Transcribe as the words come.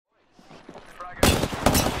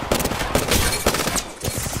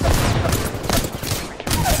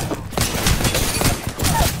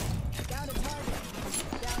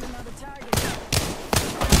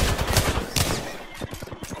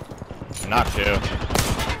too.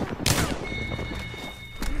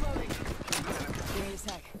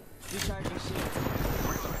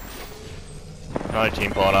 Another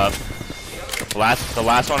team pulling up. The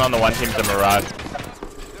last one on the one team's the Mirage.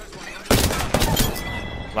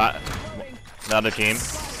 Another team.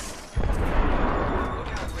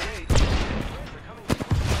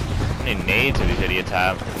 How many nades do these idiots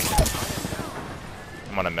have?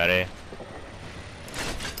 I'm on a medi.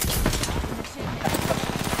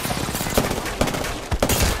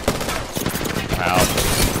 Out.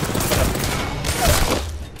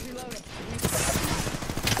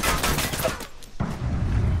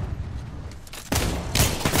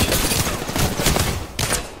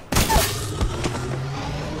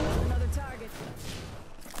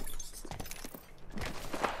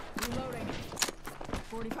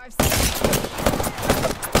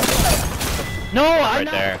 No, right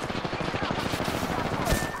there.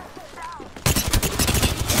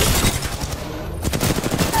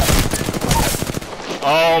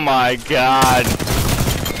 Oh my god.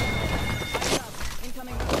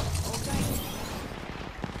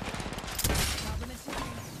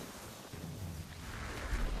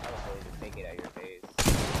 Take it out your face.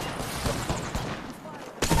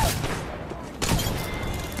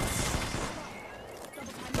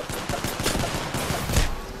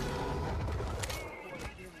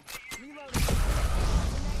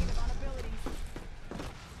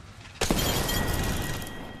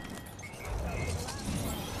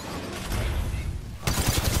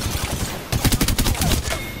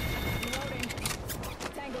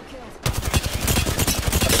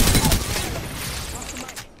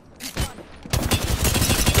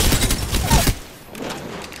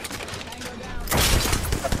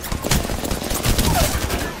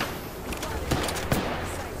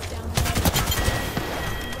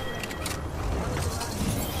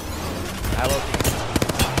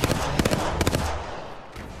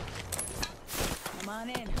 Come on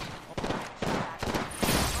in.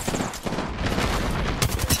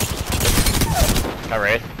 Got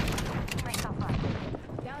Wraith.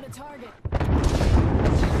 Down to target.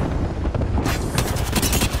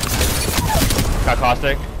 Got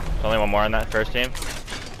Caustic. There's only one more on that first team.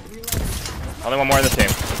 Only one more in this team.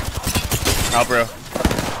 Help, bro.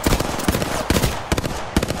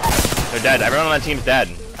 They're dead. Everyone on that team's dead.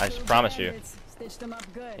 I just promise you.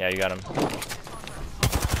 Yeah, you got him.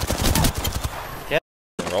 Get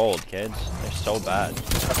rolled, kids. They're so bad.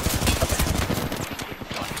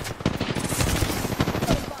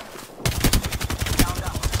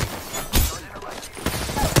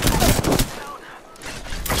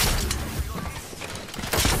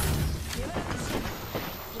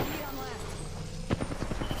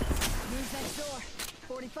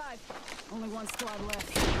 Only one squad left.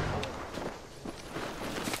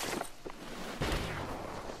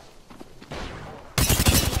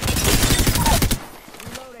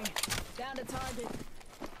 Reloading. Down to target.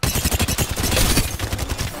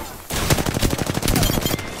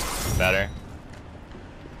 Better.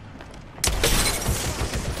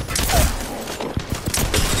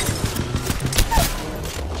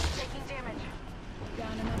 Taking damage.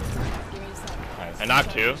 Down another target. Give me a second. Nice. I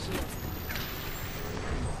knocked two.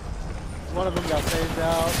 One of them got phased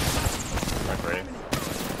out. Great.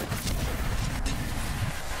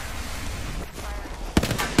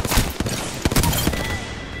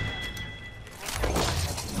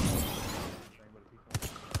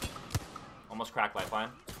 Almost cracked lifeline.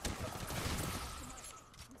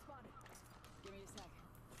 Give me a second.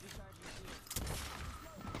 Recharging shield.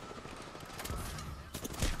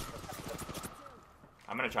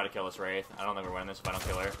 I'm gonna try to kill this Wraith. I don't think we're winning this if I don't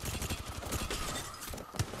kill her.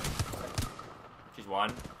 She's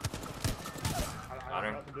one. Got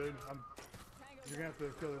her. Dude. You're gonna have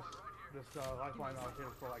to kill this lifeline out here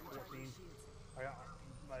for like 14. I got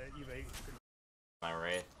my Eve 8. My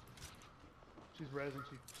Wraith. She's res and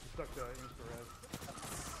she stuck to insta res.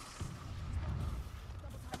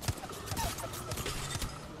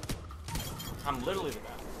 I'm literally the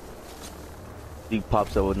best. He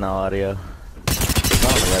pops up with no audio. Not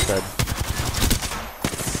on the right side.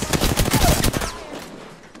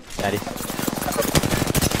 Daddy.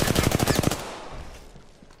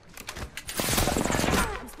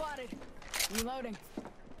 I'm spotted. Reloading.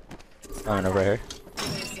 Coming over here.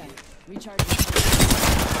 Give me a second. Recharging.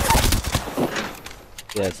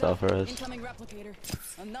 Yeah, it's all for us. Incoming replicator.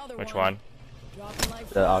 Another Which one? Dropping like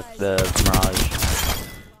The flies. Mirage.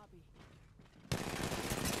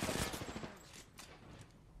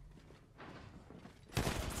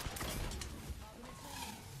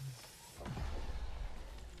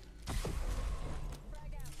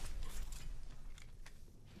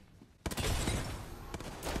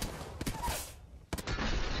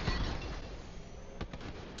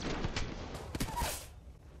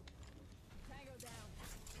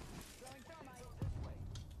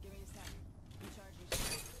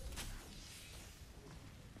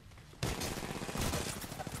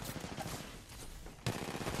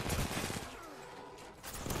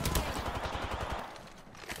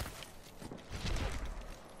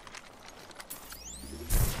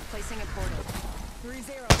 Placing a portal.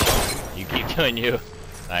 3-0. You keep doing you.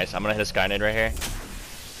 Nice. I'm gonna hit a sky nade right here.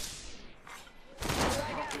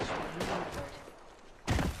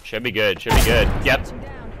 Should be good. Should be good. Yep. Touching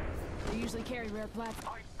down. They usually carry rare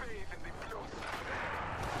platforms.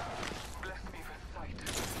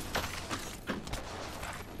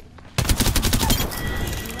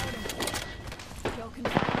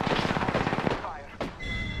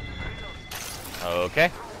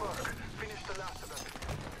 Okay.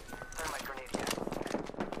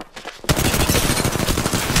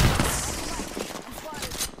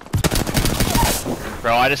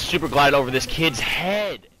 Bro, I just super glided over this kid's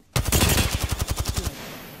head.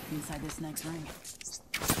 Inside this next ring.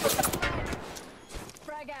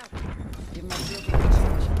 Frag out. Give him a real big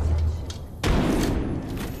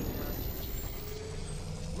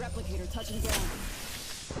replicator touching down.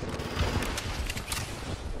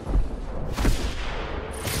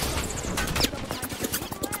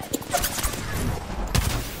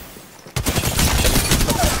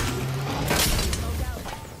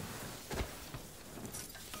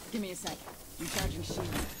 Give me a sec. Recharging shield.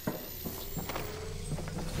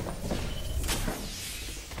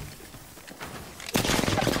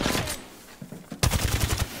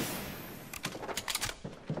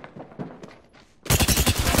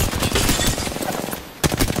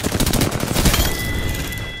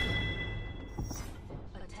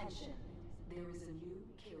 Attention, there is a new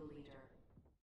kill leader.